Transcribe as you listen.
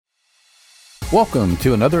Welcome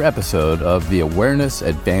to another episode of the Awareness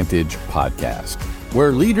Advantage podcast,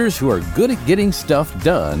 where leaders who are good at getting stuff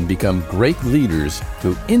done become great leaders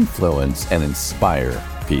who influence and inspire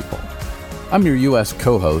people. I'm your U.S.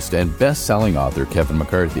 co-host and best-selling author, Kevin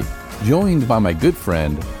McCarthy, joined by my good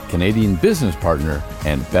friend, Canadian business partner,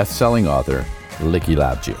 and best-selling author, Likky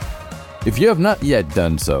Lavji. If you have not yet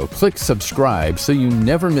done so, click subscribe so you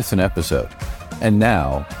never miss an episode. And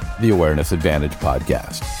now, the Awareness Advantage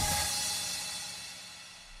podcast.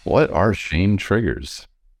 What are shame triggers?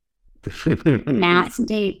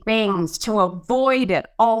 Nasty things to avoid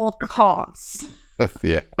at all costs.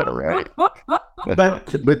 Yeah, right.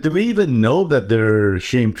 But do we even know that they're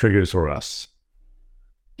shame triggers for us?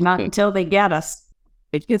 Not until they get us.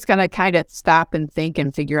 It's just going to kind of stop and think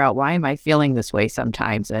and figure out, why am I feeling this way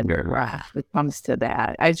sometimes? And it comes to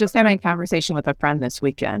that. I was just having a conversation with a friend this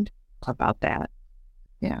weekend about that.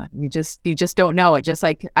 Yeah, you just don't know. It just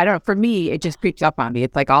like, I don't know, for me, it just creeps up on me.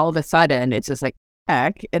 It's like all of a sudden, it's just like,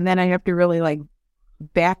 heck. And then I have to really like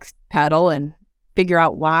backpedal and figure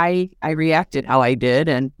out why I reacted how I did.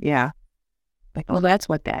 And yeah, like, oh, that's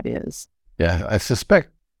what that is. Yeah, I suspect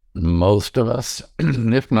most of us,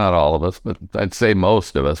 if not all of us, but I'd say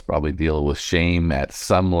most of us probably deal with shame at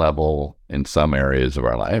some level in some areas of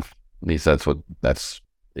our life. At least that's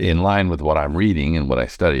in line with what I'm reading and what I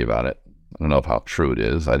study about it. I don't know how true it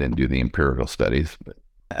is. I didn't do the empirical studies,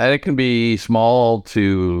 and it can be small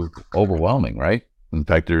to overwhelming, right? In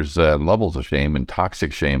fact, there's levels of shame, and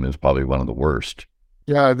toxic shame is probably one of the worst.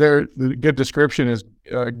 Yeah, the good description is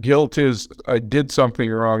guilt is I did something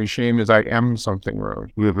wrong. Shame is I am something wrong.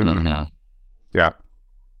 Mm-hmm. Yeah.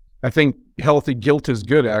 I think healthy guilt is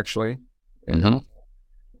good, actually. Mm-hmm.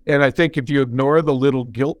 And I think if you ignore the little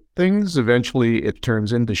guilt things, eventually it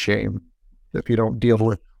turns into shame. If you deal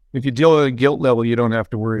with a guilt level, you don't have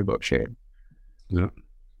to worry about shame. Yeah.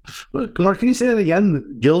 But Mark, can you say that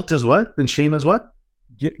again? Guilt is what? And shame is what?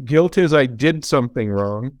 Guilt is I did something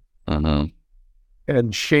wrong. Uh-huh.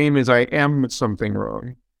 And shame is I am something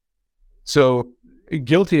wrong. So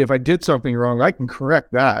guilty, if I did something wrong, I can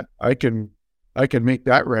correct that. I can make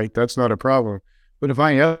that right. That's not a problem. But if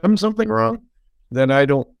I am something wrong, then I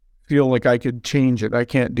don't feel like I could change it. I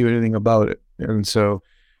can't do anything about it. And so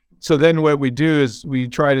then what we do is we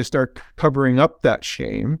try to start covering up that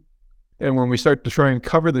shame. And when we start to try and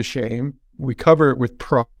cover the shame, we cover it with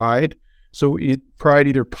pride. So pride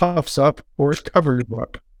either puffs up or it's covered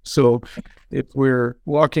up. So if we're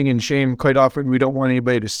walking in shame, quite often we don't want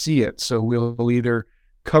anybody to see it. So we'll either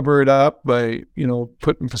cover it up by,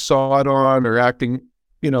 putting facade on or acting,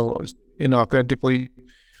 inauthentically,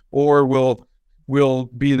 or we'll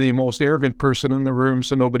be the most arrogant person in the room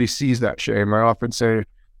so nobody sees that shame. I often say,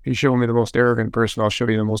 if you show me the most arrogant person, I'll show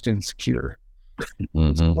you the most insecure.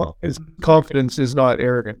 Mm-hmm. Confidence is not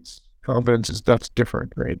arrogance. That's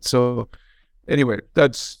different, right? So anyway,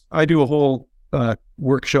 I do a whole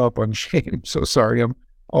workshop on shame. So sorry, I'm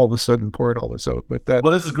all of a sudden pouring all this out. But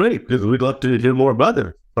this is great because we'd love to hear more about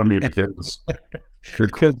it from you. Because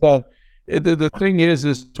the thing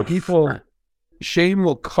is people, shame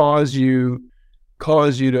will cause you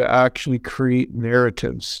to actually create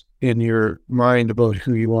narratives in your mind about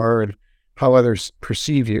who you are and how others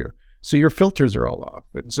perceive you. So your filters are all off.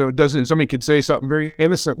 And so somebody could say something very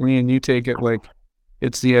innocently and you take it like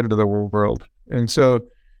it's the end of the world. And so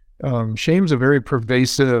shame's a very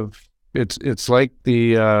pervasive, it's like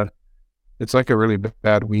a really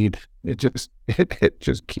bad weed. It just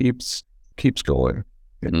keeps going.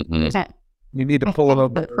 Mm-hmm. You need to pull it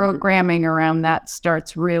up. The programming around that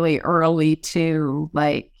starts really early too.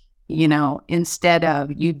 Like, instead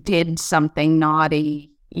of you did something naughty,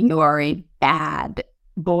 you are a bad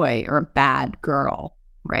boy or a bad girl,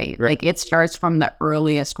 right? Like it starts from the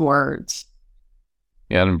earliest words.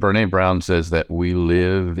 Yeah, and Brene Brown says that we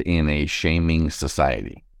live in a shaming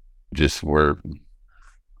society. We're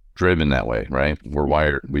driven that way, right? We're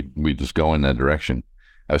wired. We just go in that direction.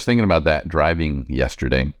 I was thinking about that driving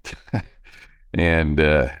yesterday, and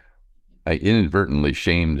I inadvertently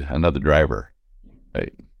shamed another driver.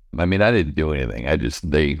 I mean, I didn't do anything.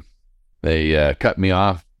 They cut me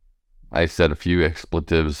off. I said a few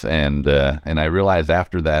expletives, and I realized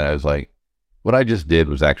after that, I was like, what I just did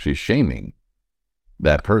was actually shaming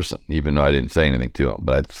that person, even though I didn't say anything to him.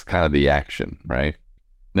 But it's kind of the action, right?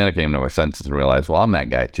 And then I came to my senses and realized, well, I'm that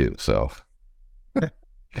guy too. So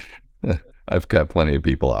I've cut plenty of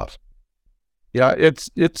people off. Yeah, it's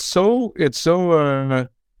so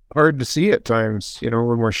hard to see at times, when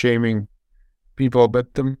we're shaming people.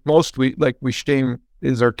 But the most we shame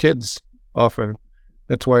is our kids often.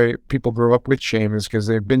 That's why people grow up with shame, is because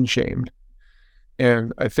they've been shamed.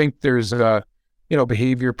 And I think there's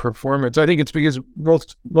behavior performance. I think it's because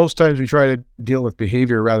most times we try to deal with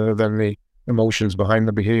behavior rather than the emotions behind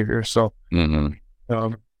the behavior. So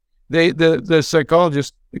the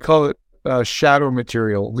psychologists, they call it shadow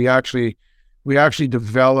material. We actually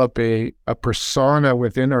develop a persona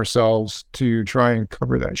within ourselves to try and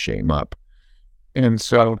cover that shame up. And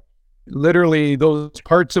so literally those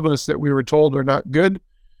parts of us that we were told are not good,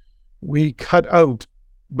 we cut out,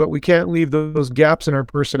 but we can't leave those gaps in our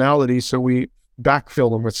personality. So we backfill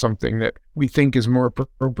them with something that we think is more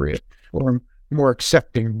appropriate or more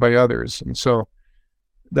accepting by others. And so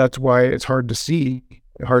that's why it's hard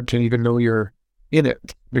to even know you're in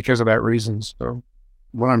it because of that reason. So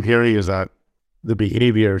what I'm hearing is that the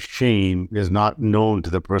behavior shame is not known to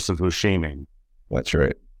the person who's shaming. that's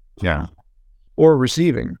right. Yeah. Or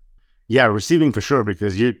receiving. Yeah, receiving for sure,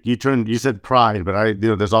 because you said pride, but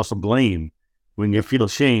there's also blame. When you feel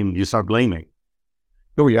shame, you start blaming.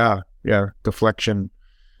 Oh yeah. Yeah. Deflection.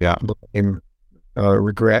 Yeah. Blame,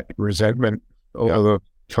 regret, resentment, all of those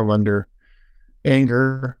come under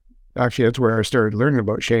anger. Actually, that's where I started learning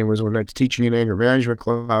about shame, was when I was teaching an anger management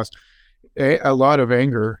class. A lot of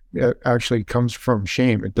anger actually comes from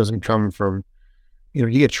shame. It doesn't come from, you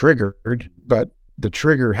get triggered, but the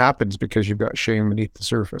trigger happens because you've got shame beneath the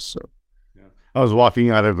surface. So, I was walking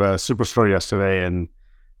out of a superstore yesterday, and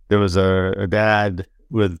there was a dad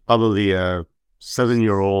with probably a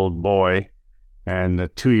 7-year-old boy and a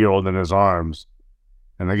 2-year-old in his arms.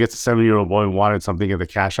 And I guess the 7-year-old boy wanted something at the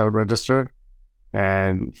cash out register.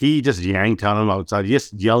 And he just yanked on him outside,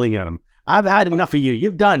 just yelling at him, "I've had enough of you.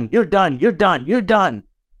 You're done. You're done. You're done. You're done."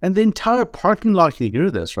 And the entire parking lot can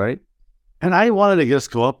hear this, right? And I wanted to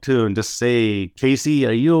just go up to him and just say, "Casey,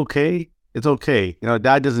 are you okay? It's okay.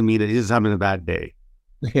 Dad doesn't mean it. He's just having a bad day."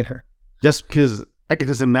 yeah. Just because I can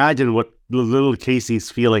just imagine what little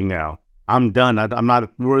Casey's feeling now. I'm done. I'm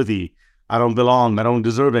not worthy. I don't belong. I don't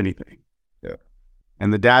deserve anything. Yeah.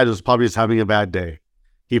 And the dad was probably just having a bad day.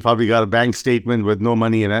 He probably got a bank statement with no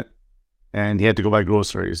money in it, and he had to go buy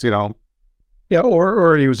groceries, Yeah,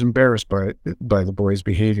 or he was embarrassed by the boy's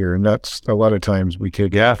behavior, and that's a lot of times we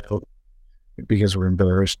could because we're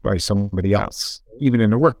embarrassed by somebody else, even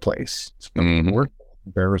in the workplace. Work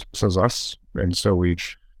embarrasses us, and so we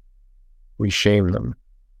shame them.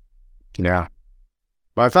 Yeah.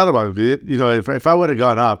 But I thought about it. If I would have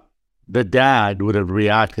gone up, the dad would have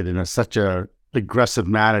reacted in such a aggressive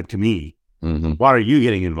manner to me. Why are you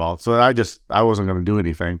getting involved? So I wasn't going to do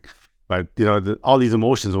anything. But, all these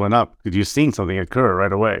emotions went up because you're seeing something occur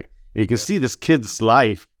right away. You can see this kid's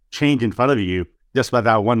life change in front of you just by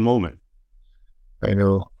that one moment. I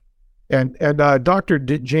know. And Dr.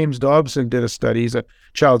 James Dobson did a study. He's a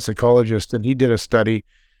child psychologist, and he did a study,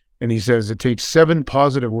 and he says it takes 7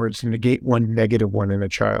 positive words to negate 1 negative one in a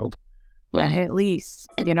child. Well, at least,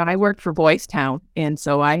 I worked for Boys Town, and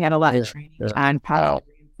so I had a lot of training on positive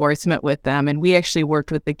reinforcement with them. And we actually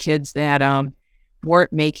worked with the kids that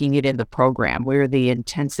weren't making it in the program. We were the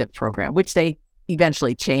intensive program, which they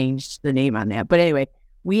eventually changed the name on that. But anyway,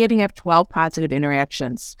 we had to have 12 positive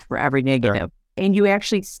interactions for every negative. And you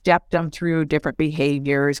actually stepped them through different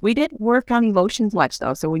behaviors. We didn't work on emotions much,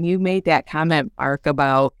 though. So when you made that comment, Mark,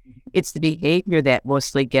 about it's the behavior that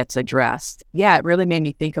mostly gets addressed, it really made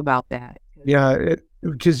me think about that. Yeah,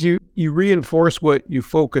 because you reinforce what you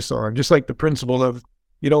focus on, just like the principle of,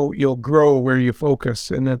 you'll grow where you focus.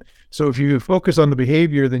 And then, so if you focus on the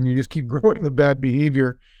behavior, then you just keep growing the bad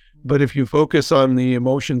behavior. But if you focus on the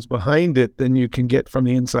emotions behind it, then you can get from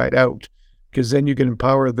the inside out, because then you can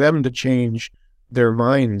empower them to change their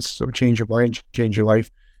minds. So change your mind, change your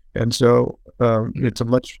life. And so it's a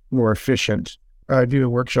much more efficient. I do a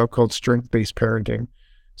workshop called strength-based parenting.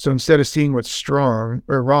 So instead of seeing what's strong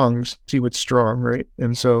or wrong, see what's strong, right?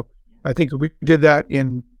 And so I think if we did that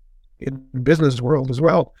in business world as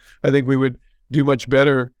well, I think we would do much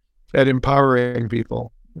better at empowering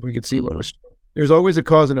people if we could see what was strong. There's always a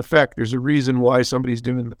cause and effect. There's a reason why somebody's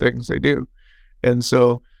doing the things they do. And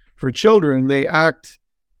so for children, they act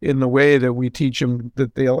in the way that we teach them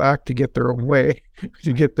that they'll act to get their own way,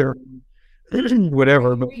 to get their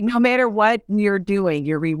whatever. But no matter what you're doing,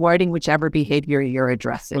 you're rewarding whichever behavior you're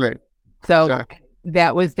addressing. right. So Exactly.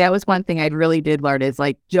 that was one thing I really did learn, is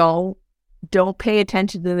like, don't pay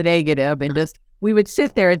attention to the negative, and just, we would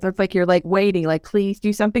sit there. It's like you're like waiting, like, please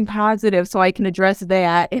do something positive so I can address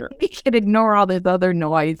that. And we can ignore all this other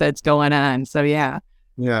noise that's going on. So yeah.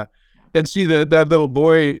 And see that little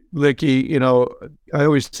boy, Likky, I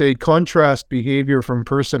always say contrast behavior from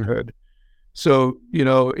personhood. So,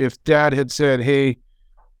 if dad had said, "Hey,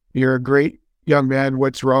 you're a great young man,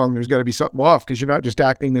 what's wrong? There's got to be something off because you're not just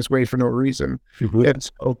acting this way for no reason." And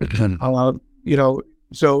so,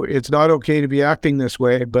 So it's not okay to be acting this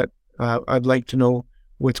way, but I'd like to know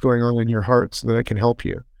what's going on in your heart so that I can help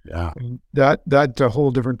you. Yeah. And that's a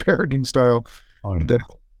whole different parenting style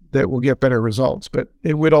that will get better results. But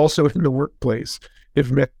it would also in the workplace,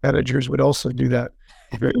 if managers would also do that.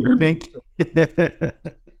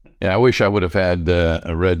 Yeah, I wish I would have had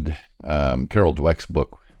read Carol Dweck's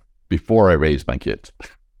book before I raised my kids.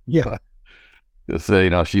 Yeah.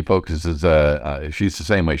 So, she focuses, she's the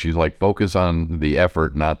same way. She's like, focus on the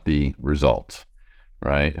effort, not the results,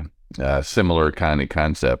 right? Similar kind of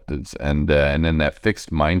concept. And then that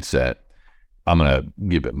fixed mindset, I'm going to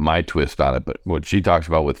give it my twist on it. But what she talks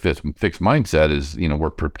about with fixed mindset is, we're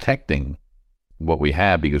protecting what we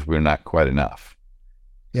have because we're not quite enough.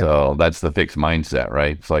 Yeah. So that's the fixed mindset,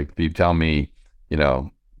 right? It's like if you tell me,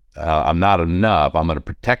 I'm not enough, I'm going to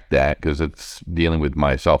protect that because it's dealing with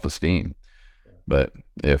my self-esteem. But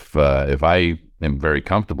if I am very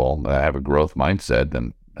comfortable, I have a growth mindset,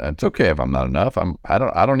 then it's okay if I'm not enough. I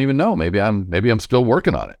don't even know. Maybe I'm still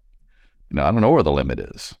working on it. I don't know where the limit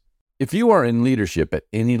is. If you are in leadership at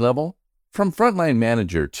any level, from frontline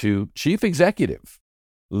manager to chief executive,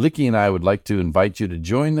 Likky and I would like to invite you to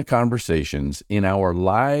join the conversations in our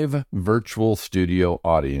live virtual studio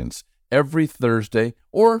audience every Thursday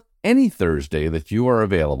or any Thursday that you are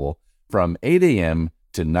available from 8 a.m.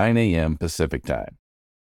 to 9 a.m. Pacific time.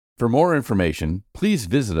 For more information, please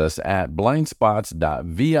visit us at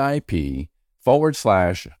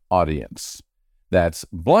blindspots.vip/audience. That's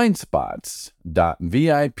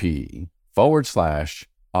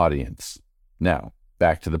blindspots.vip/audience. Now,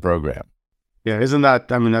 back to the program. Yeah, isn't that,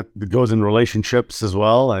 that goes in relationships as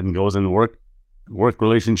well and goes in work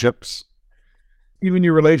relationships? Even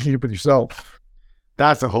your relationship with yourself.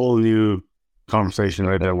 That's a whole new conversation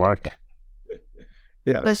right there, Mark.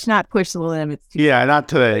 Yeah. Let's not push the limits. Yeah, not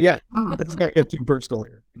today. Yeah, let's not get too personal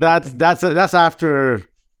here. That's after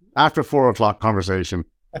 4 o'clock conversation,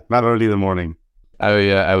 not early in the morning.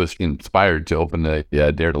 I was inspired to open the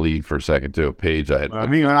Dare to Lead for a second to a page.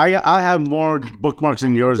 I have more bookmarks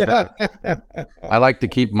than yours. I like to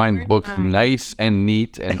keep my books nice and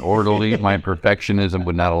neat and orderly. My perfectionism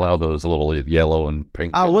would not allow those little yellow and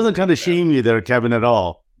pink. I wasn't trying to shame you there, Kevin, at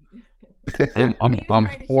all. I'm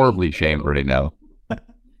horribly shamed right now.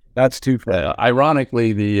 That's too far.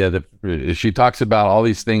 Ironically, she talks about all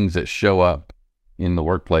these things that show up in the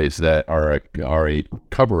workplace that are a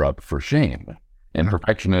cover up for shame. And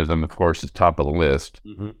perfectionism, of course, is top of the list.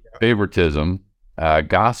 Mm-hmm. Favoritism,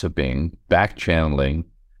 gossiping, back-channeling,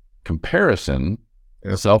 comparison,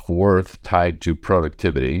 self-worth tied to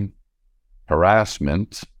productivity,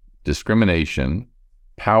 harassment, discrimination,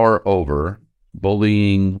 power over,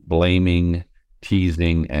 bullying, blaming,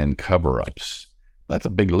 teasing, and cover-ups. That's a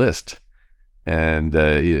big list. And,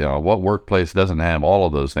 what workplace doesn't have all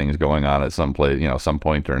of those things going on at some place, some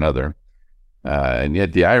point or another? And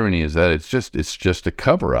yet the irony is that it's just a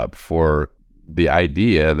cover up for the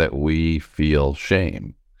idea that we feel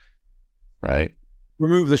shame, right?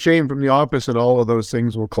 Remove the shame from the office and all of those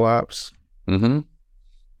things will collapse. Mm-hmm.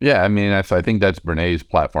 Yeah. I think that's Brené's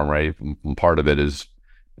platform, right? Part of it is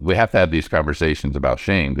we have to have these conversations about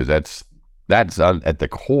shame because that's at the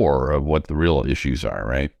core of what the real issues are,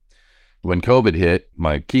 right? When COVID hit,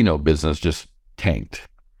 my keynote business just tanked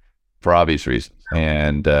for obvious reasons.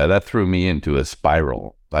 And that threw me into a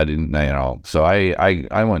spiral. I didn't, so I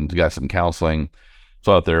went and got some counseling,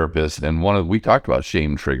 saw a therapist, and we talked about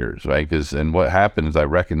shame triggers, right? And what happened is I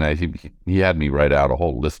recognized he had me write out a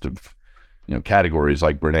whole list of, categories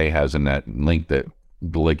like Brené has in that link that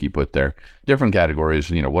Likky put there. Different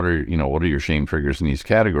categories, what are your shame triggers in these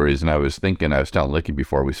categories? And I was telling Likky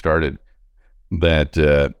before we started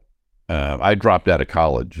that I dropped out of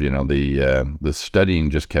college. The studying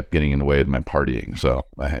just kept getting in the way of my partying, so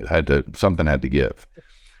something had to give.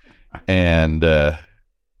 And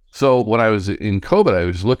so when I was in COVID, I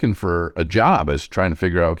was looking for a job. I was trying to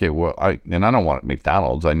figure out, okay, I don't want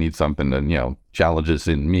McDonald's. I need something that challenges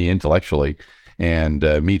in me intellectually and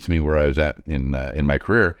meets me where I was at in my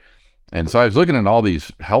career. And so I was looking at all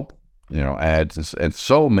these help ads, and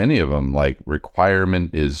so many of them like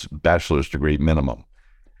requirement is bachelor's degree minimum.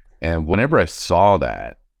 And whenever I saw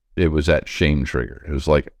that, it was that shame trigger. It was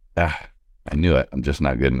like, I knew it. I'm just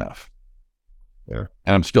not good enough. Yeah.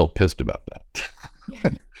 And I'm still pissed about that.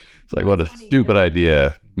 It's like, what a stupid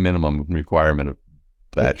idea. Minimum requirement of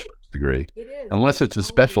bachelor's degree. It is. Unless it's a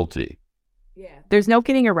specialty. Yeah. There's no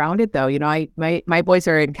getting around it though. My boys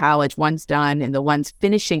are in college. One's done and the one's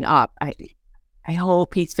finishing up. I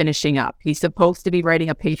hope he's finishing up. He's supposed to be writing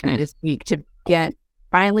a paper this week to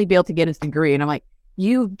finally be able to get his degree. And I'm like,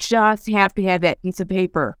 you just have to have that piece of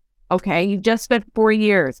paper. Okay. You just spent 4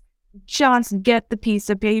 years. just get the piece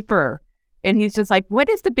of paper. And he's just like, what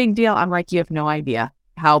is the big deal? I'm like, you have no idea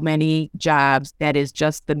how many jobs that is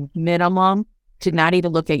just the minimum to not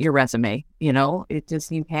even look at your resume. You know, it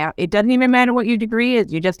just, it doesn't even matter what your degree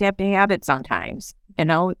is. You just have to have it sometimes, you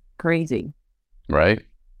know, crazy. Right.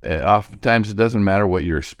 Oftentimes it doesn't matter what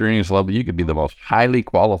your experience level. You could be the most highly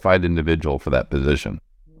qualified individual for that position,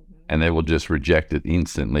 and they will just reject it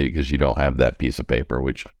instantly because you don't have that piece of paper,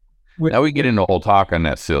 which now we get into a whole talk on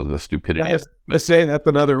that, the stupidity. Let's say that's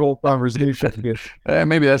another whole conversation.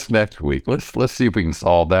 Maybe that's next week. Let's see if we can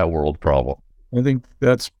solve that world problem. I think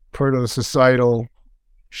that's part of the societal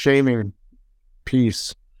shaming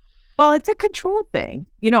piece. Well, it's a control thing.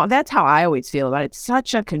 You know, that's how I always feel about it. It's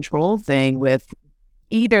such a control thing with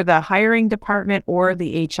either the hiring department or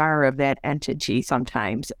the HR of that entity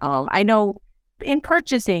sometimes. I know in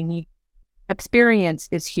purchasing, experience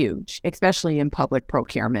is huge, especially in public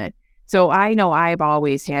procurement. So I know I've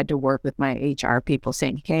always had to work with my HR people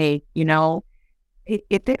saying, hey, you know,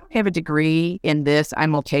 if they don't have a degree in this,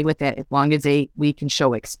 I'm okay with that as long as we can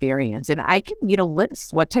show experience. And I can, you know,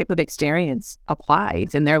 list what type of experience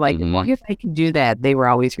applies. And they're like, as long as I can do that, they were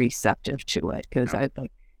always receptive to it, because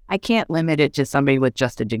I can't limit it to somebody with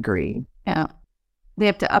just a degree. Yeah. They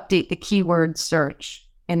have to update the keyword search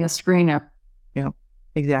in the screener. Yeah,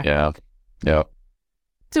 exactly. Yeah.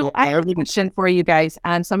 So I have a question for you guys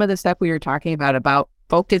on some of the stuff we were talking about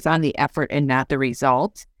focus on the effort and not the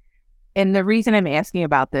result. And the reason I'm asking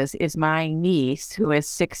about this is my niece, who is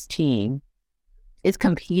 16, is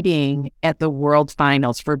competing at the world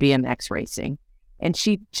finals for BMX racing. And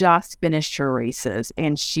she just finished her races,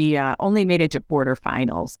 and she only made it to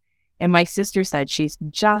quarterfinals. And my sister said she's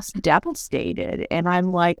just devastated. And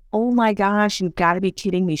I'm like, oh my gosh, you've got to be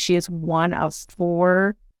kidding me. She is one of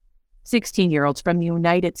 4 16-year-olds from the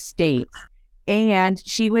United States. And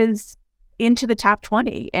she was into the top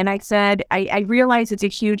 20. And I said, I realize it's a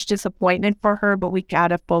huge disappointment for her, but we got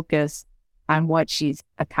to focus on what she's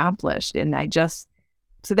accomplished. And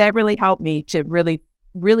so that really helped me to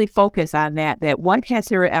really focus on that one has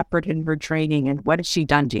her effort in her training, and what has she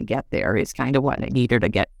done to get there is kind of what I need her to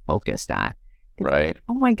get focused on. Right.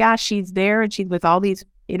 Oh my gosh, she's there and she's with all these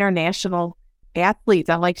international athletes.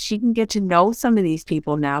 I'm like, she can get to know some of these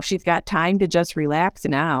people now. She's got time to just relax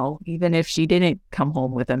now, even if she didn't come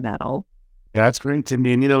home with a medal. Yeah, that's great to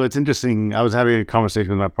me. And, you know, it's interesting. I was having a conversation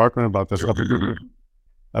with my partner about this.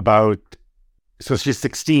 So she's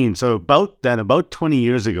 16. So about 20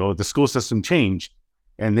 years ago, the school system changed,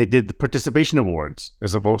 and they did the participation awards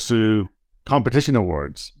as opposed to competition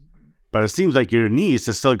awards. But it seems like your niece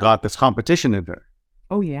has still got this competition in her.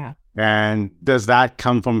 Oh, yeah. And does that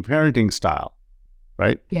come from parenting style?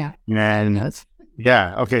 Right? Yeah. And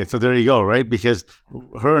yeah. Okay. So there you go. Right. Because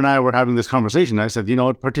her and I were having this conversation. I said, you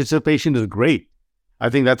know, participation is great. I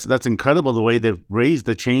think that's incredible the way they've raised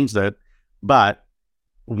the change that, but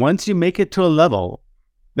once you make it to a level,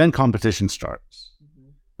 then competition starts.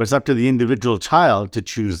 But it's up to the individual child to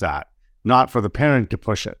choose that, not for the parent to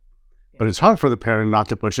push it. But it's hard for the parent not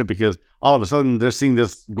to push it, because all of a sudden they're seeing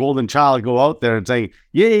this golden child go out there and saying,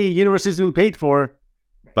 yay, university's been paid for.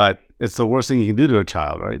 But it's the worst thing you can do to a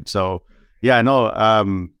child, right? So, yeah, I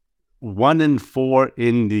know 1 in 4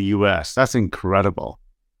 in the U.S. That's incredible.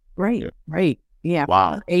 Right, right. Yeah.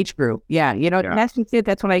 Wow. Age group. Yeah. You know,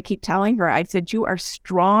 that's what I keep telling her. I said, you are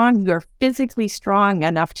strong. You're physically strong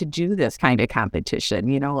enough to do this kind of competition.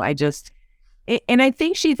 You know, and I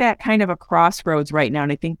think she's at kind of a crossroads right now.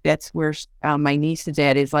 And I think that's where my niece is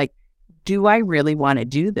at, is like, do I really want to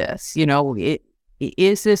do this? You know,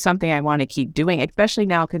 is this something I want to keep doing? Especially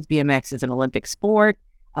now because BMX is an Olympic sport.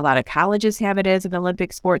 A lot of colleges have it as an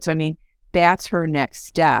Olympic sport. So, I mean, that's her next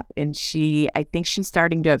step. And I think she's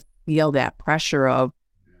starting to feel that pressure of,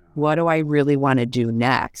 what do I really want to do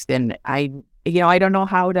next? And I don't know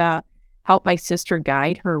how to help my sister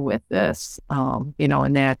guide her with this. You know,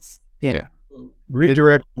 and that's, Yeah.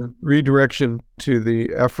 Redirection to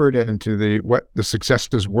the effort and to what the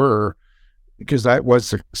successes were, because that was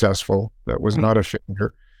successful. That was not a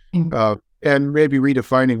failure. And maybe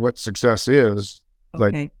redefining what success is.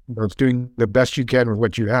 Like, you know, it's doing the best you can with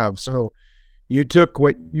what you have. So you took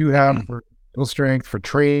what you have for strength, for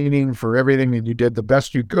training, for everything, and you did the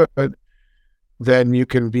best you could. Then you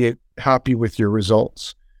can be happy with your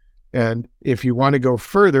results. And if you want to go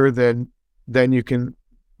further, then you can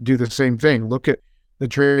do the same thing. Look at the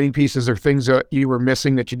training pieces or things that you were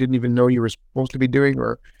missing that you didn't even know you were supposed to be doing,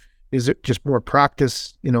 or is it just more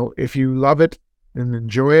practice? You know, if you love it and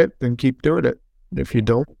enjoy it, then keep doing it. And if you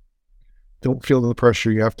don't feel the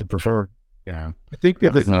pressure you have to perform. Yeah. I think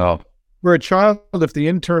for a child,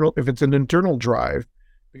 if it's an internal drive,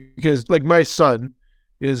 because like my son,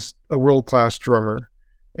 is a world-class drummer.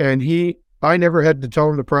 And I never had to tell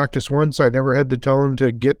him to practice once. I never had to tell him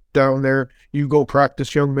to get down there. You go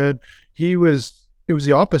practice, young man. It was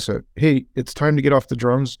the opposite. Hey, it's time to get off the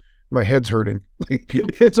drums. My head's hurting.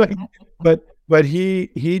 It's like, but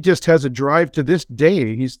he just has a drive to this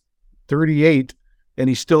day. He's 38 and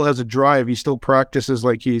he still has a drive. He still practices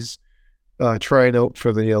like he's trying out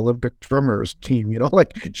for the Olympic drummers team,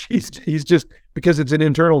 like he's just, because it's an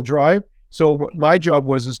internal drive. So my job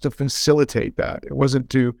was to facilitate that. It wasn't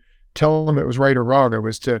to tell him it was right or wrong. It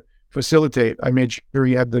was to facilitate. I made sure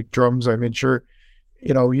he had the drums. I made sure,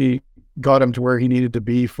 he got him to where he needed to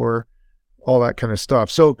be for all that kind of stuff.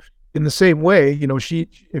 So in the same way,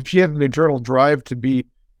 if she had an internal drive to be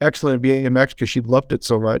excellent at BMX because she loved it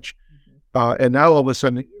so much, and now all of a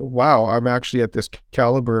sudden, wow, I'm actually at this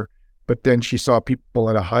caliber, but then she saw people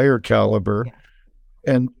at a higher caliber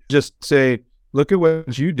and just say, look at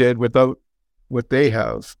what you did without what they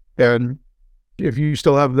have. And if you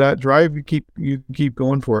still have that drive, you keep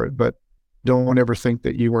going for it, but don't ever think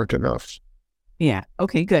that you weren't enough. Yeah.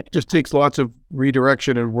 Okay, good. Just takes lots of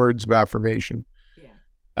redirection and words of affirmation. Yeah.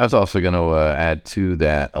 I was also going to add to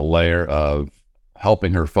that a layer of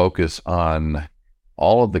helping her focus on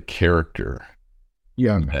all of the character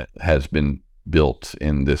that has been built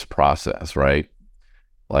in this process, right?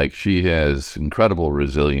 Like she has incredible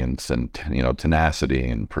resilience and, tenacity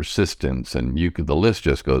and persistence, and the list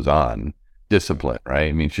just goes on. Discipline, right?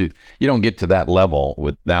 I mean, you don't get to that level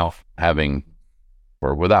without having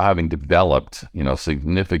developed,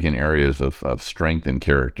 significant areas of strength and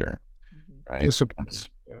character, right? Discipline.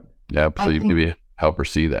 Yeah. So you maybe help her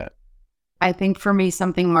see that. I think for me,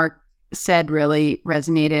 something Mark said really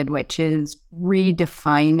resonated, which is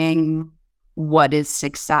redefining what is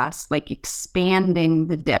success, like expanding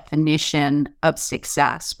the definition of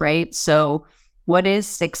success, right? So what is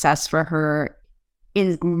success for her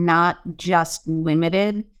is not just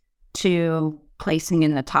limited to placing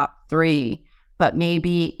in the top 3, but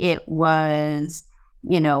maybe it was,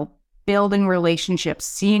 building relationships,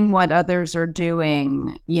 seeing what others are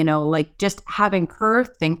doing, like just having her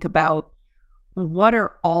think about what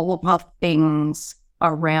are all of the things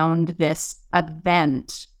around this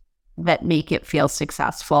event that make it feel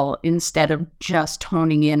successful instead of just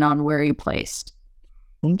honing in on where you placed.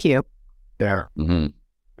 Thank you. There. Mm-hmm.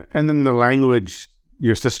 And then the language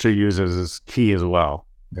your sister uses is key as well.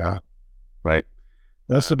 Yeah. Right.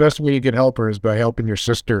 That's the best way you can help her is by helping your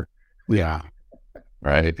sister. Yeah.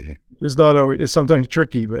 Right. It's not always, it's sometimes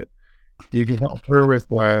tricky, but you can help her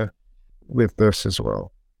with this as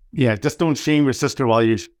well. Yeah. Just don't shame your sister while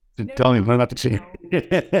you're telling her not to shame.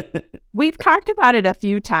 We've talked about it a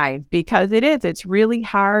few times because it's really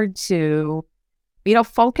hard to,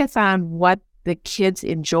 focus on what the kids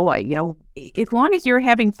enjoy. As long as you're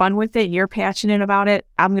having fun with it, you're passionate about it,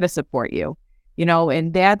 I'm going to support you,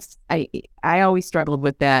 and that's, I always struggled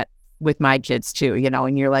with that with my kids too,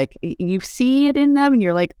 and you're like, you see it in them and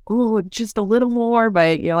you're like, oh, just a little more,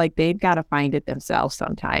 but you're like, they've got to find it themselves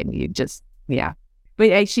sometime.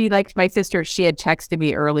 But she, like my sister, she had texted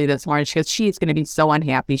me early this morning. She goes, she's going to be so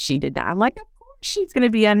unhappy she did not. I'm like, of course she's going to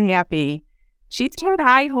be unhappy. She's had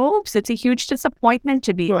high hopes. It's a huge disappointment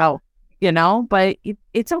to be out, but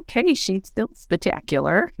it's okay. She's still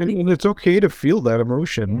spectacular. And it's okay to feel that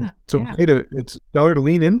emotion. Yeah, it's okay to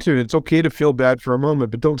lean into it. It's okay to feel bad for a moment,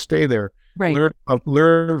 but don't stay there. Right.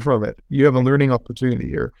 Learn from it. You have a learning opportunity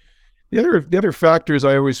here. The other factors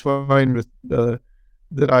I always find with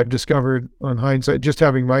that I've discovered on hindsight, just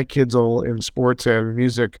having my kids all in sports and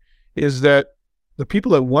music, is that the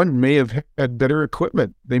people that won may have had better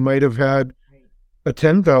equipment. They might have had a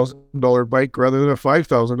 $10,000 bike rather than a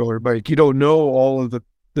 $5,000 bike. You don't know all of the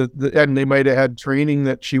and they might have had training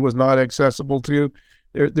that she was not accessible to.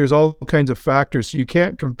 There's all kinds of factors. So you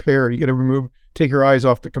can't compare. You got to take your eyes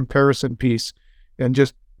off the comparison piece and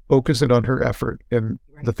just focus it on her effort and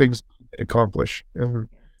the things to accomplish. And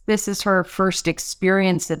this is her first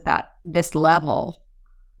experience at this level.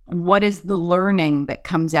 What is the learning that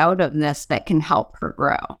comes out of this that can help her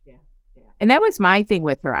grow? And that was my thing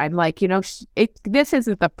with her. I'm like, this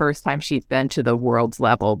isn't the first time she's been to the world's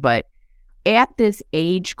level, but at this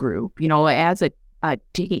age group, as a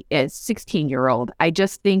 16-year-old, I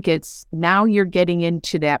just think it's now you're getting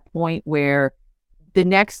into that point where the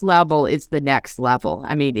next level is the next level.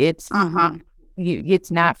 I mean, it's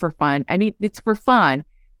not for fun. I mean, it's for fun,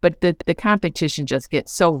 but the competition just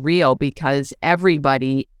gets so real because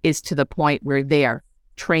everybody is to the point where they are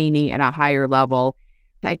training at a higher level.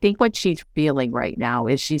 I think what she's feeling right now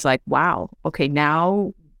is she's like, wow, okay,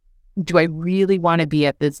 now do I really want to be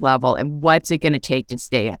at this level? And what's it going to take to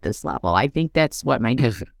stay at this level? I think that's what my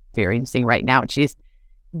kids are experiencing right now. She's,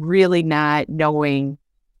 really not knowing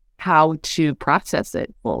how to process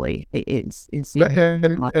it fully. It's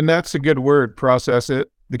and that's a good word, process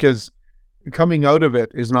it, because coming out of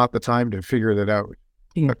it is not the time to figure that out.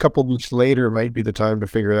 Yeah. A couple weeks later might be the time to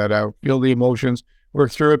figure that out. Feel the emotions,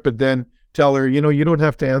 work through it, but then tell her, you don't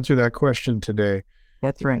have to answer that question today.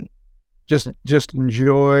 That's right. Just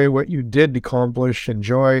enjoy what you did accomplish,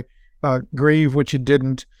 grieve what you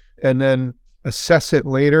didn't, and then assess it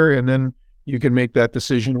later, and then you can make that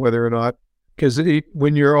decision whether or not, because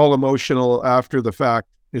when you're all emotional after the fact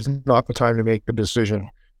is not the time to make the decision.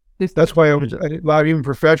 That's why a lot of even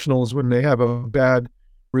professionals, when they have a bad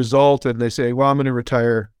result and they say, well, I'm going to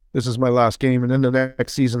retire, this is my last game, and then the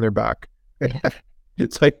next season they're back.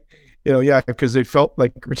 It's like, because they felt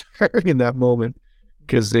like retiring in that moment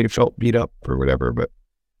because they felt beat up or whatever. But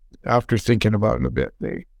after thinking about it a bit,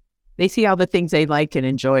 they see all the things they like and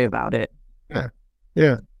enjoy about it.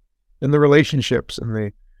 Yeah. And the relationships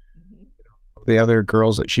and the other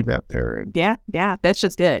girls that she met there. And yeah, that's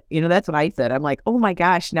just it. That's what I said. I'm like, oh my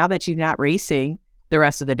gosh, now that she's not racing the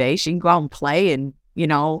rest of the day, she can go out and play and,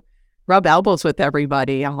 rub elbows with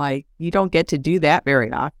everybody. I'm like, you don't get to do that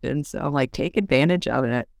very often. So I'm like, take advantage of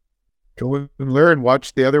it. Go and learn,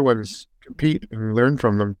 watch the other ones compete and learn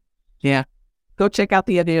from them. Yeah. Go check out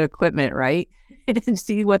the other equipment, right? And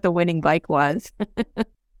see what the winning bike was.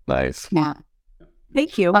 Nice. Yeah.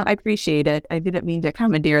 Thank you. I appreciate it. I didn't mean to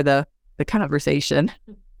commandeer the conversation.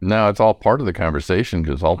 No, it's all part of the conversation,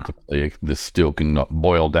 because ultimately this still can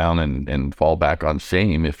boil down and fall back on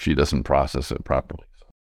shame if she doesn't process it properly.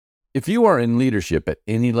 If you are in leadership at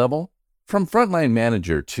any level, from frontline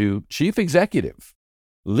manager to chief executive,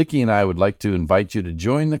 Likky and I would like to invite you to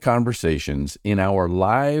join the conversations in our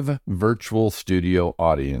live virtual studio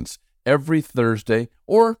audience every Thursday,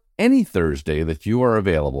 or any Thursday that you are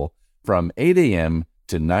available, from 8 a.m.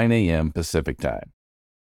 to 9 a.m. Pacific time.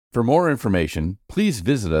 For more information, please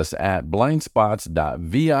visit us at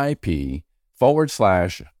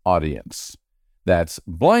blindspots.vip/audience. That's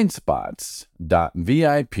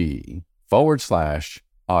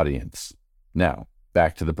blindspots.vip/audience. Now,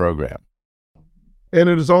 back to the program. And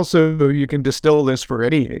it is also, you can distill this for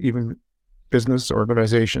any, even business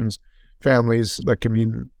organizations, families, that can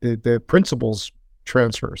mean the principles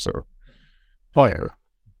transfer. So, yeah.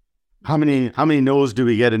 How many no's do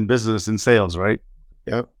we get in business and sales, right?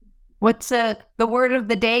 Yeah. What's the word of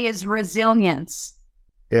the day is resilience.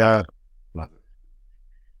 Yeah.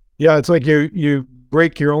 Yeah, it's like you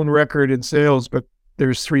break your own record in sales, but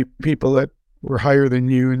there's 3 people that were higher than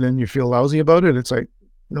you, and then you feel lousy about it. It's like,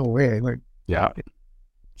 no way. Like, yeah,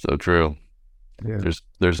 so true. Yeah.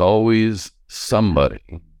 There's always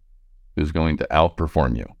somebody who's going to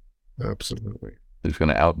outperform you. Absolutely. Who's going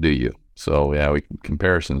to outdo you. So yeah,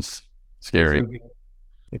 comparisons scary.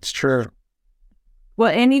 It's true.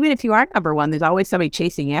 Well, and even if you are number one, there's always somebody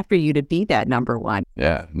chasing after you to be that number one.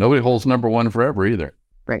 Yeah, nobody holds number one forever either.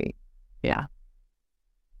 Right. Yeah.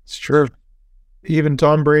 It's true. Even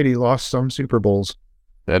Tom Brady lost some Super Bowls.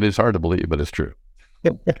 That is hard to believe, but it's true.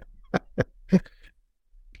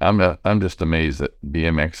 I'm just amazed that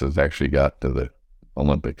BMX has actually got to the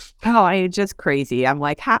Olympics. Oh, it's just crazy. I'm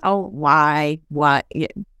like, how, why, what?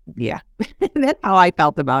 Yeah. That's how I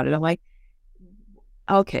felt about it. I'm like,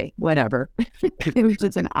 okay, whatever. It was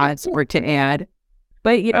just an odd sport to add.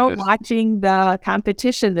 But, watching the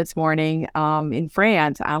competition this morning in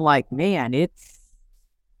France, I'm like, man,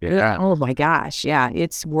 oh my gosh. Yeah,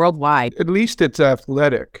 it's worldwide. At least it's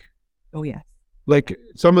athletic. Oh, yeah. Like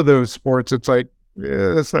some of those sports, it's like,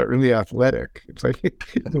 that's not really athletic. It's like,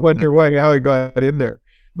 I wonder how I got in there.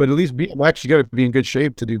 But at least BMX, you got to be in good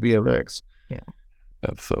shape to do BMX. Yeah.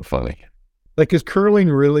 That's so funny. Like, is curling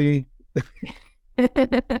really...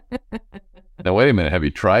 Now, wait a minute. Have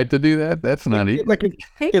you tried to do that? That's not easy. It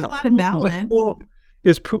takes a lot of balance.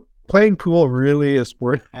 Is playing pool really a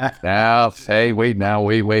sport? Now,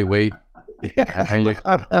 wait. Yeah,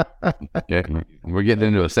 we're getting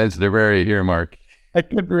into a sensitive area here, Mark. I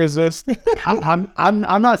couldn't resist.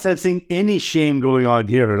 I'm not sensing any shame going on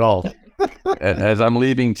here at all. As I'm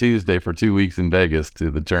leaving Tuesday for 2 weeks in Vegas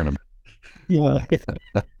to the tournament. Yeah.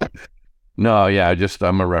 No, yeah,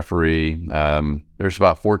 I'm a referee. There's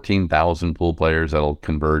about 14,000 pool players that'll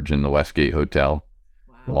converge in the Westgate Hotel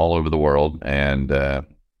all over the world, and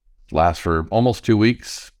lasts for almost 2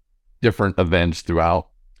 weeks, different events throughout.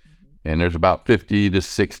 And there's about 50 to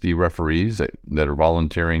 60 referees that are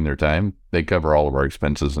volunteering their time. They cover all of our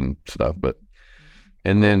expenses and stuff.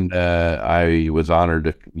 And then I was honored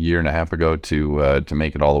a year and a half ago to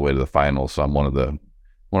make it all the way to the finals. So I'm one of the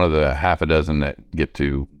half a dozen that get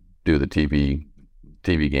to do the TV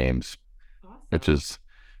games, which is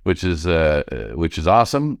which is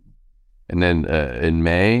awesome. And then in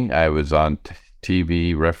May, I was on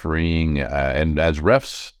TV refereeing, and as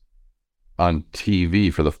refs on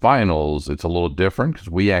TV for the finals, it's a little different because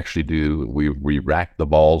we actually we rack the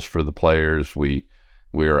balls for the players. We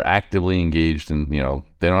are actively engaged, and they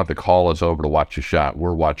don't have to call us over to watch a shot.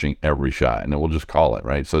 We're watching every shot, and then we'll just call it,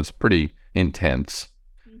 right? So it's pretty intense.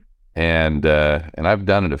 And I've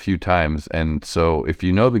done it a few times. And so if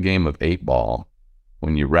you know the game of 8-ball,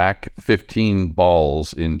 when you rack 15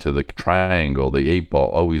 balls into the triangle, the 8-ball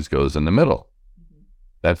always goes in the middle.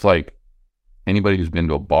 That's like anybody who's been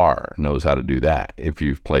to a bar knows how to do that if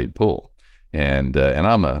you've played pool. And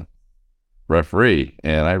I'm a referee,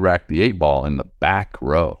 and I racked the 8-ball in the back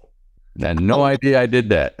row. I had no idea I did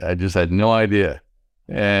that. I just had no idea.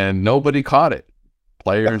 And nobody caught it.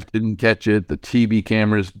 Players didn't catch it. The TV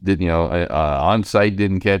cameras didn't, on site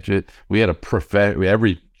didn't catch it. We had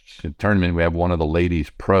every tournament, we have one of the ladies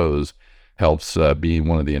pros helps be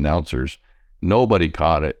one of the announcers. Nobody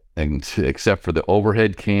caught it, except for the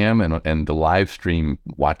overhead cam and the live stream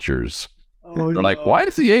watchers. They're like, why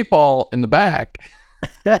is the 8-ball in the back?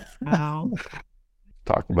 Wow.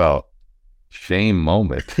 Talk about shame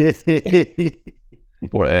moment.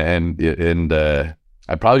 and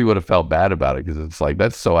I probably would have felt bad about it because it's like,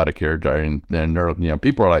 that's so out of character. And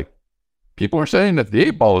people are saying that the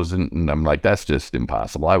 8-ball isn't, and I'm like, that's just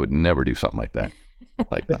impossible. I would never do something like that.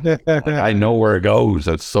 Like I know where it goes.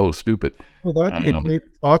 That's so stupid. Well, that's a great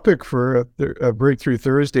topic for a Breakthrough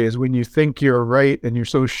Thursday is when you think you're right and you're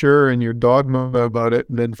so sure and you're dogma about it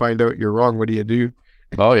and then find out you're wrong. What do you do?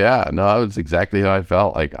 Oh yeah, no, that was exactly how I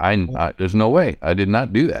felt. Like there's no way I did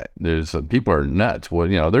not do that. There's people are nuts.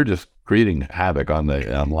 Well, they're just creating havoc on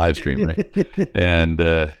the live stream, right? And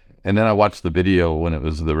then I watched the video when it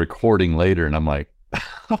was the recording later, and I'm like,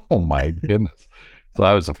 oh my goodness. So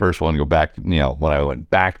I was the first one to go back. When I went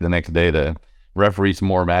back the next day to referee some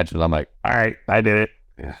more matches, I'm like, all right, I did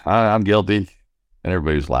it. I'm guilty, and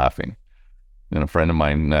everybody was laughing. And a friend of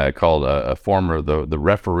mine called a former, the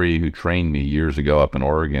referee who trained me years ago up in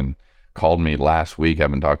Oregon, called me last week. I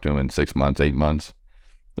haven't talked to him in 6 months, 8 months.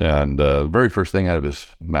 And the very first thing out of his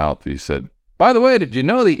mouth, he said, by the way, did you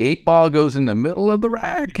know the 8-ball goes in the middle of the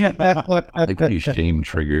rack? Like, you shame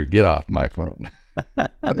trigger, get off my phone.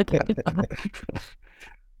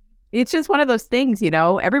 It's just one of those things,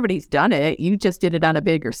 everybody's done it. You just did it on a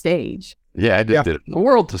bigger stage. Yeah, I just did it for the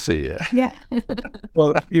world to see. Yeah.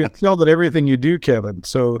 Well, you excelled at everything you do, Kevin.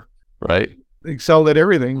 So right, excel at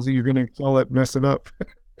everything, so you're going to excel at messing up.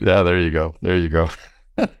 Yeah, there you go.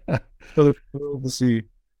 So the world to see.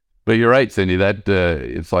 But you're right, Cindy. That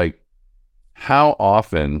it's like, how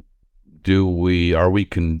often are we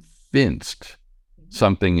convinced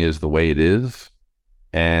something is the way it is,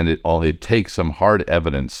 and it takes some hard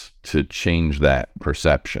evidence to change that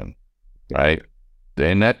perception, right?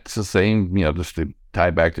 And that's the same, just to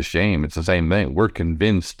tie back to shame, it's the same thing. We're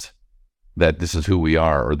convinced that this is who we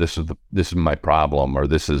are, or this is my problem, or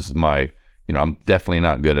this is my, I'm definitely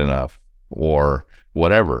not good enough, or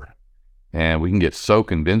whatever. And we can get so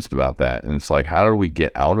convinced about that. And it's like, how do we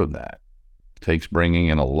get out of that? It takes bringing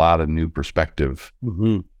in a lot of new perspective.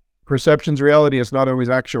 Mm-hmm. Perception's reality is not always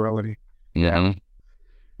actuality. Yeah.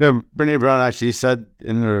 No, Brene Brown actually said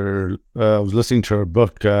in her, I was listening to her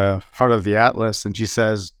book, Heart of the Atlas, and she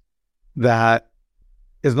says that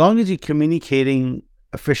as long as you're communicating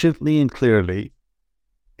efficiently and clearly,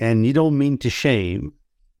 and you don't mean to shame,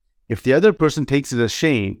 if the other person takes it as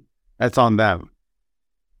shame, that's on them.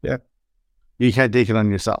 Yeah. You can't take it on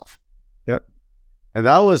yourself. Yeah. And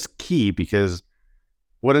that was key, because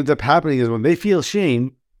what ends up happening is when they feel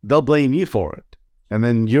shame, they'll blame you for it. And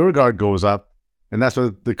then your guard goes up, and that's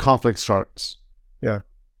where the conflict starts. Yeah.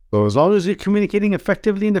 So as long as you're communicating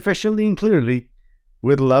effectively and efficiently and clearly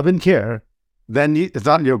with love and care, then it's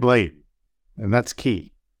not your blame. And that's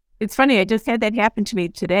key. It's funny. I just had that happen to me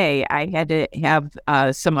today. I had to have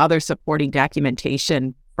some other supporting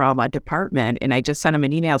documentation from a department, and I just sent them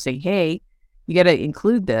an email saying, hey, you got to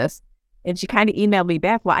include this. And she kind of emailed me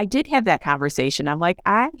back, well, I did have that conversation. I'm like,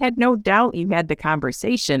 I had no doubt you had the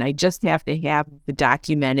conversation. I just have to have the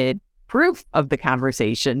documented proof of the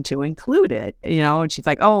conversation to include it, and she's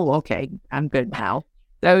like, oh, okay, I'm good now.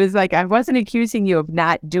 So I was like, I wasn't accusing you of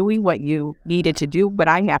not doing what you needed to do, but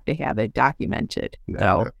I have to have it documented.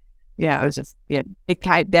 So yeah, it was just,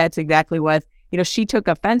 that's exactly what, she took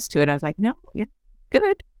offense to it. I was like, no, yeah,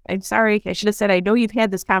 good. I'm sorry. I should have said, I know you've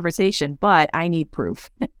had this conversation, but I need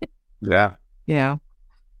proof. Yeah. Yeah.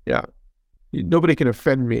 Yeah. Nobody can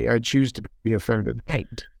offend me. I choose to be offended. Right.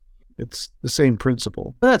 It's the same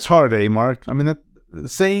principle. That's hard, Mark? I mean,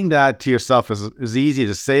 saying that to yourself is easy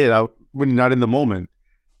to say it out when you're not in the moment.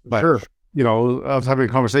 But, Sure. I was having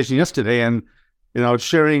a conversation yesterday, and I'm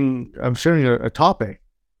sharing a topic,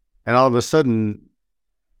 and all of a sudden,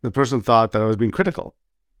 the person thought that I was being critical.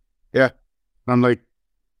 Yeah. And I'm like,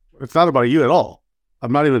 it's not about you at all.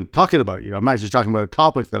 I'm not even talking about you. I'm actually talking about a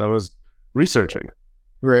topic that I was researching.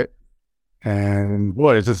 Right. And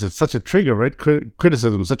boy, it's such a trigger, right?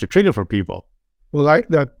 Criticism is such a trigger for people. Well,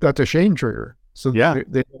 that's a shame trigger. So Yeah.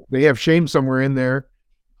 they have shame somewhere in there.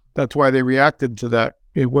 That's why they reacted to that.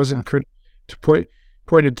 It wasn't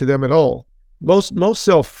pointed to them at all. Most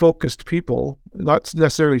self-focused people, not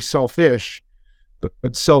necessarily selfish,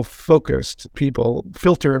 but self-focused people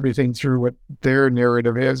filter everything through what their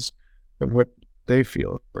narrative is and what they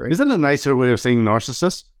feel. Right? Isn't it a nicer way of saying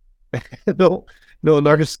narcissist? No,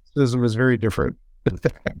 narcissism is very different.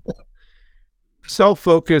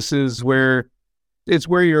 Self-focus is where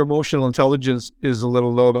your emotional intelligence is a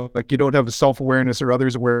little low. Like you don't have the self-awareness or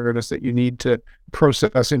others' awareness that you need to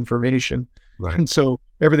process information. Right. And so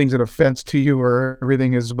everything's an offense to you, or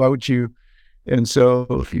everything is about you. And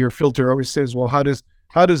so your filter always says, well, how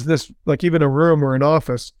does this, like even a room or an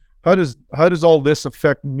office, how does all this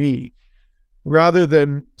affect me? Rather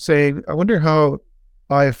than saying, I wonder how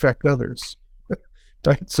I affect others.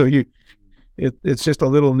 Right? So it's just a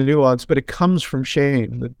little nuance, but it comes from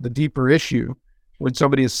shame. The deeper issue when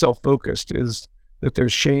somebody is self-focused is that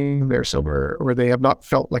there's shame there somewhere, or they have not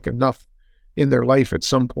felt like enough in their life at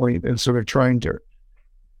some point, and so they're trying to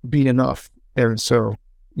be enough. And so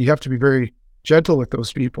you have to be very gentle with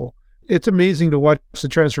those people. It's amazing to watch the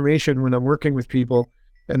transformation when I'm working with people,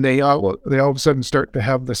 and they all of a sudden start to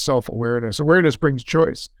have the self-awareness. Awareness brings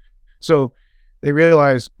choice. So they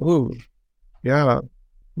realize, oh, yeah,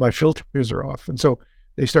 my filters are off. And so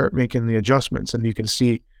they start making the adjustments, and you can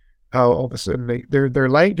see how all of a sudden their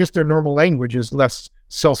normal language is less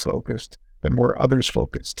self-focused and more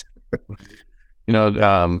others-focused.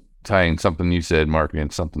 Tying something you said, Mark,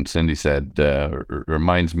 and something Cindy said,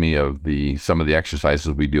 reminds me of some of the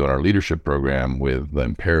exercises we do in our leadership program with the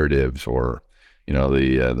imperatives, or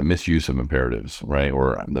the misuse of imperatives, right,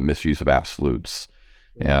 or the misuse of absolutes.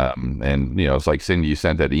 It's like, Cindy, you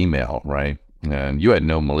sent that email, right, and you had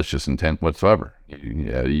no malicious intent whatsoever.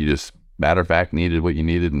 You just, matter of fact, needed what you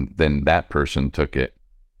needed, and then that person took it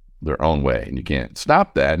their own way, and you can't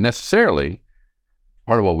stop that necessarily.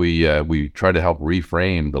 Part of what we try to help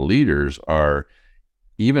reframe the leaders are,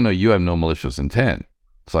 even though you have no malicious intent,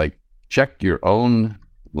 it's like, check your own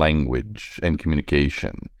language and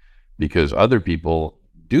communication, because other people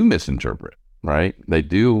do misinterpret, right? They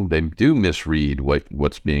do misread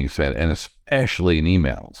what's being said, and especially in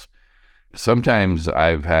emails. Sometimes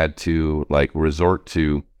I've had to resort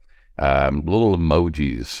to little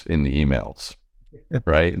emojis in the emails.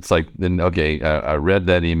 Right? It's like, then, okay, I read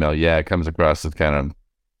that email. Yeah, it comes across as kind of,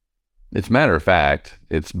 it's matter of fact,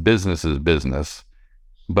 it's business is business,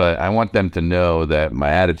 but I want them to know that my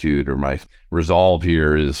attitude or my resolve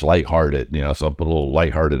here is lighthearted, so I'll put a little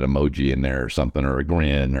lighthearted emoji in there or something, or a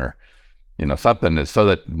grin, or, something so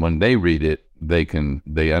that when they read it,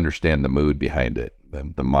 they understand the mood behind it, the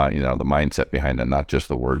mindset behind it, not just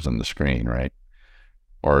the words on the screen, right?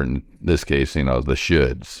 Or in this case, the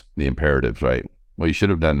shoulds, the imperatives, right? Well, you should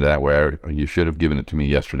have done it that way. Or you should have given it to me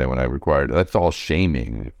yesterday when I required it. That's all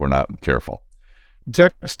shaming if we're not careful.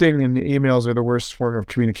 Texting and emails are the worst form of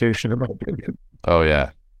communication, in my opinion. Oh,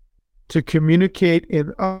 yeah. To communicate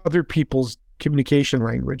in other people's communication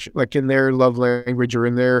language, like in their love language or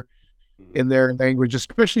in their language,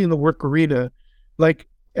 especially in the work arena. Like,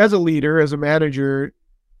 as a leader, as a manager,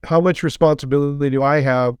 how much responsibility do I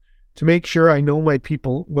have to make sure I know my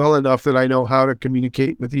people well enough that I know how to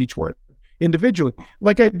communicate with each one individually,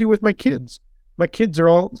 like I do with my kids. My kids are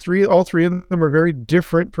all three of them are very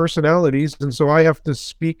different personalities, and so I have to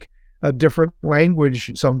speak a different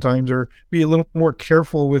language sometimes, or be a little more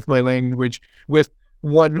careful with my language with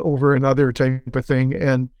one over another type of thing.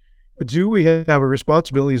 And do we have a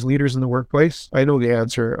responsibility as leaders in the workplace? I know the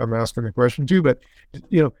answer. I'm asking the question too, but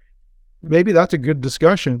maybe that's a good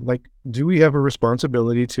discussion. Like, do we have a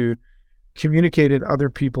responsibility to communicate in other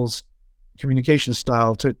people's communication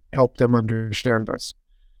style to help them understand us?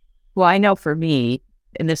 Well, I know for me,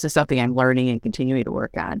 and this is something I'm learning and continuing to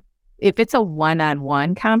work on, if it's a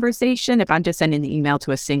one-on-one conversation, if I'm just sending the email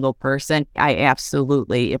to a single person, I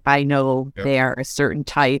absolutely, if I know they are a certain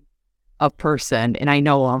type of person and I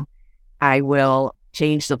know them, I will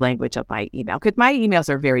change the language of my email, because my emails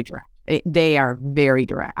are very direct. They are very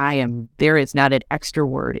direct. There is not an extra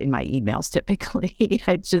word in my emails typically.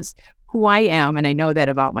 It's just who I am, and I know that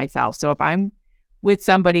about myself. So if I'm with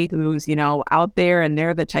somebody who's, out there, and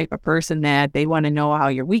they're the type of person that they want to know how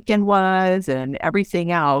your weekend was and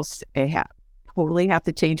everything else, I have totally have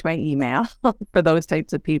to change my email for those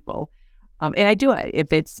types of people. And I do it.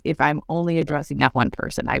 If I'm only addressing that one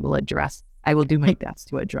person, I will do my best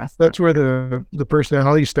to address That's where the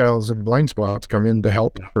personality styles and blind spots come in to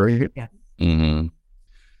help, right? Yeah. Mm-hmm.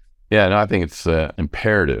 Yeah, no, I think it's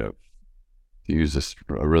imperative to use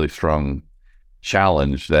a really strong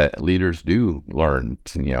challenge that leaders do learn,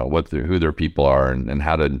 who their people are and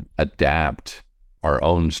how to adapt our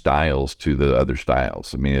own styles to the other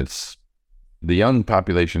styles. I mean, it's the young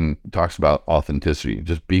population talks about authenticity.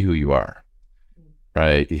 Just be who you are,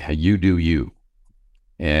 right? You do you.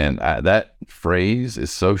 And that phrase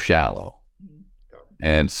is so shallow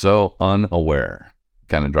and so unaware.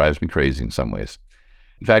 Kind of drives me crazy in some ways.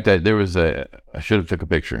 In fact, I should have took a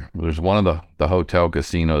picture. There's one of the hotel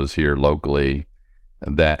casinos here locally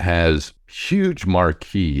that has huge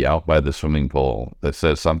marquee out by the swimming pool that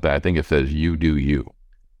says something. I think it says, "You do you."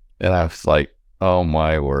 And I was like, oh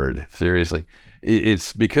my word, seriously.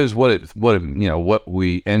 It's because what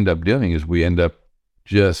we end up doing is we end up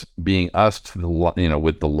just being us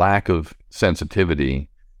with the lack of sensitivity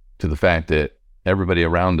to the fact that everybody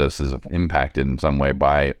around us is impacted in some way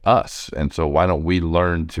by us. And so why don't we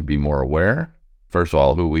learn to be more aware, first of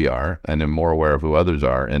all, who we are, and then more aware of who others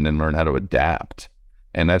are, and then learn how to adapt.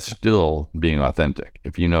 And that's still being authentic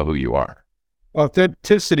if you know who you are.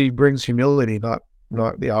 Authenticity brings humility, not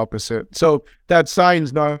the opposite. So that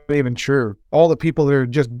sign's not even true. All the people that are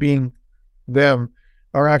just being them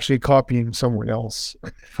are actually copying someone else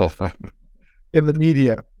in the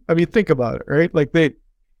media. I mean, think about it, right? Like they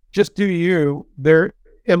just do you, they're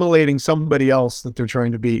emulating somebody else that they're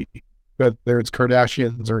trying to be, whether it's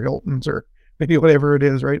Kardashians or Hiltons or maybe whatever it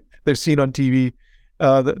is, right? They've seen on TV.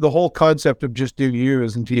 The whole concept of just do you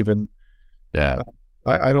isn't even, I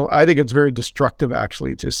think it's very destructive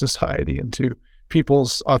actually to society and to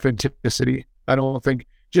people's authenticity. I don't think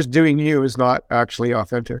just doing you is not actually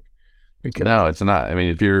authentic. No, it's not. I mean,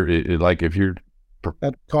 if your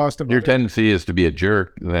tendency is to be a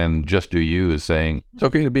jerk, then just do you is saying it's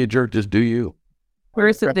okay to be a jerk, just do you.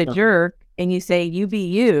 Whereas the jerk and you say you be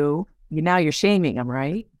you, now you're shaming them,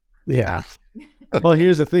 right? Yeah. Well,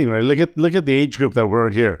 here's the thing, right? Look at the age group that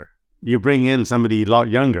we're here. You bring in somebody a lot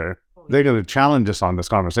younger, they're going to challenge us on this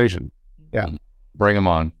conversation. Yeah. Bring them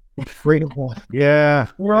on. Bring them on. Yeah.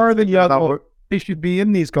 Where are the young? They should be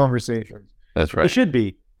in these conversations. That's right.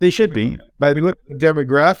 They should be. But look at the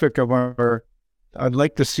demographic of I'd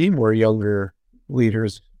like to see more younger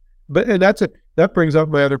leaders. And that brings up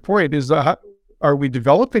my other point is are we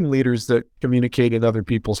developing leaders that communicate in other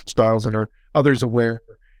people's styles and are others aware?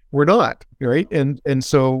 We're not, right? And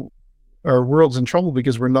so our world's in trouble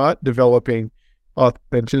because we're not developing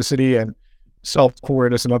authenticity and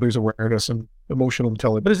self-awareness and others' awareness and emotional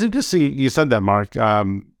intelligence. But it's interesting you said that, Mark.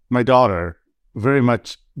 My daughter, very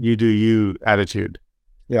much you do you attitude.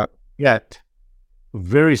 Yeah. Yet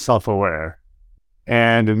very self-aware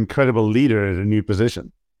and incredible leader in a new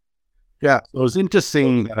position. Yeah. So it was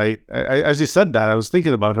interesting that I as you said that, I was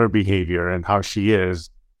thinking about her behavior and how she is,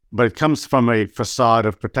 but it comes from a facade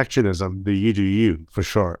of protectionism, the you do you, for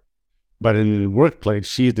sure. But in the workplace,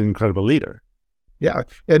 she's an incredible leader. Yeah.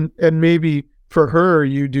 And maybe for her,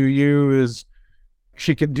 you do you is,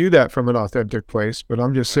 she can do that from an authentic place. But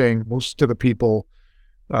I'm just saying most of the people,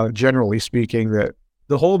 generally speaking, that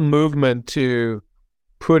the whole movement to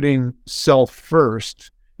putting self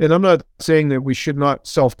first, and I'm not saying that we should not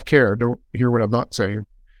self-care. Don't hear what I'm not saying.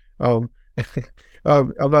 I'm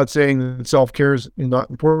not saying that self-care is not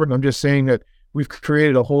important. I'm just saying that we've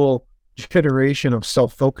created a whole generation of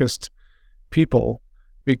self-focused people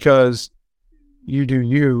because you do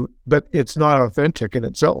you, but it's not authentic in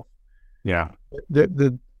itself. Yeah.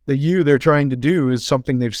 The you they're trying to do is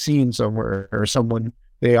something they've seen somewhere or someone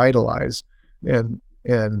they idolize. And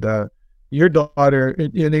your daughter,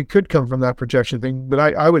 and it could come from that projection thing, but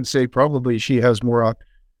I would say probably she has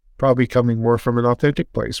probably coming more from an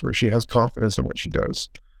authentic place where she has confidence in what she does.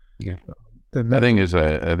 Yeah. I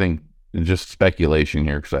think just speculation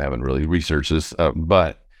here because I haven't really researched this,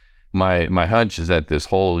 but my hunch is that this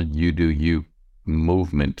whole you do you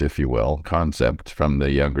movement, if you will, concept from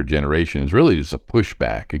the younger generation is really just a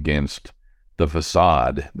pushback against the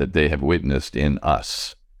facade that they have witnessed in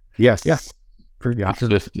us. Yes. Yeah.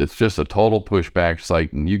 It's just a total pushback. It's like,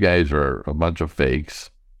 you guys are a bunch of fakes.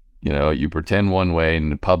 You pretend one way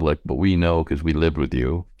in public, but we know because we lived with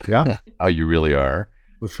you. Yeah. How you really are.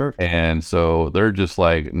 For sure. And so they're just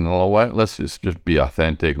like, you know what? Let's just be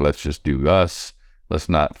authentic. Let's just do us. Let's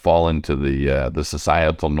not fall into the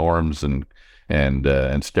societal norms and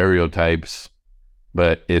stereotypes.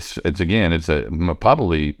 But it's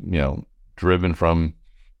probably driven from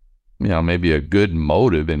maybe a good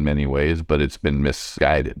motive in many ways, but it's been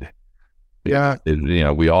misguided. Yeah.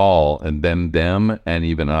 We all, and them and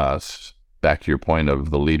even us, back to your point of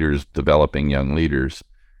the leaders developing young leaders,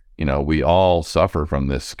 we all suffer from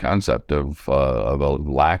this concept of a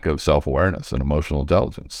lack of self-awareness and emotional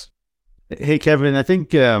intelligence. Hey, Kevin, I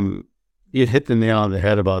think you hit the nail on the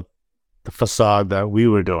head about the facade that we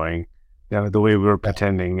were doing, the way we were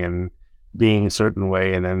pretending and being a certain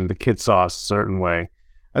way, and then the kids saw us a certain way.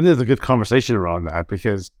 And there's a good conversation around that,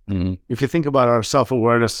 because if you think about our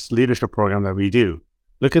self-awareness leadership program that we do,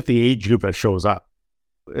 look at the age group that shows up.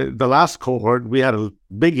 The last cohort, we had a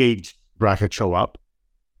big age bracket show up,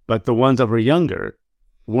 but the ones that were younger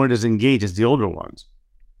weren't as engaged as the older ones.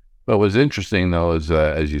 But what's interesting, though, is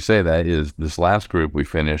as you say that, is this last group we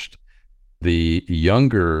finished, the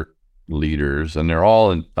younger leaders, and they're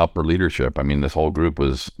all in upper leadership. I mean, this whole group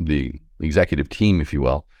was the executive team, if you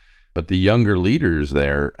will. But the younger leaders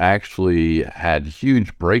there actually had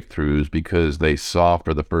huge breakthroughs because they saw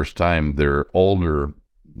for the first time their older,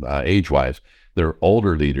 age-wise, their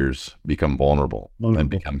older leaders become vulnerable and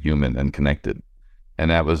become human and connected.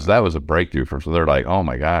 And that was a breakthrough for them. So they're like, oh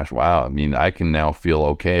my gosh, wow. I mean, I can now feel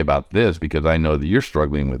okay about this because I know that you're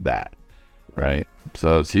struggling with that, right?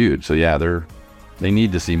 So it's huge. So yeah, they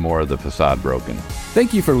need to see more of the facade broken.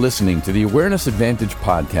 Thank you for listening to the Awareness Advantage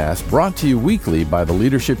podcast, brought to you weekly by the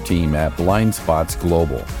leadership team at Blind Spots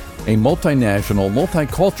Global, a multinational,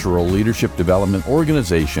 multicultural leadership development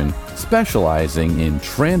organization specializing in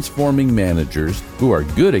transforming managers who are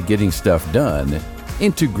good at getting stuff done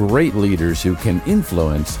into great leaders who can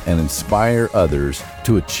influence and inspire others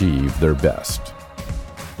to achieve their best.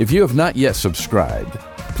 If you have not yet subscribed,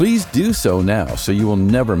 please do so now so you will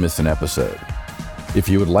never miss an episode. If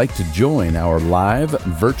you would like to join our live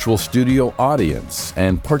virtual studio audience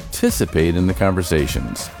and participate in the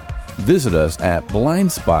conversations, visit us at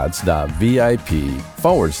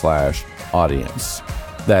blindspots.vip/audience.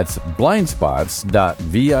 That's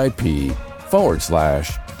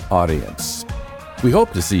blindspots.vip/audience. We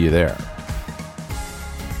hope to see you there.